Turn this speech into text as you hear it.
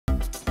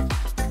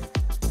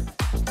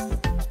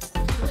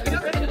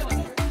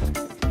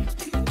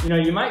know,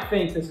 you might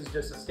think this is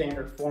just a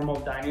standard formal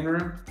dining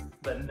room,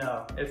 but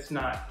no, it's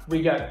not.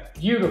 We got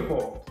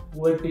beautiful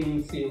wood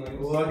beam ceilings.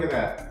 Look at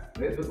that.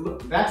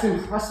 That's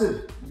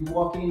impressive. You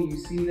walk in, you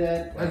see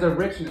that. There's a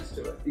richness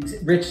to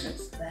it.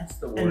 Richness, that's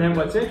the word. And then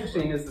what's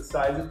interesting is the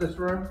size of this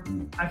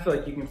room. I feel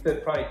like you can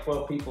fit probably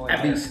 12 people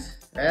in there.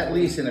 At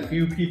least, and a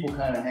few people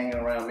kind of hanging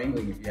around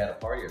mingling if you had a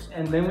party or something.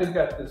 And then we've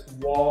got this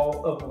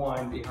wall of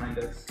wine behind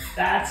us.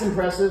 That's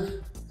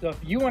impressive. So if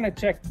you want to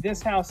check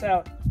this house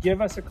out,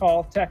 give us a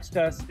call, text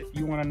us. If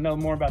you want to know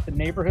more about the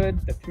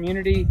neighborhood, the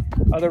community,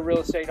 other real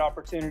estate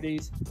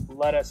opportunities,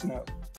 let us know.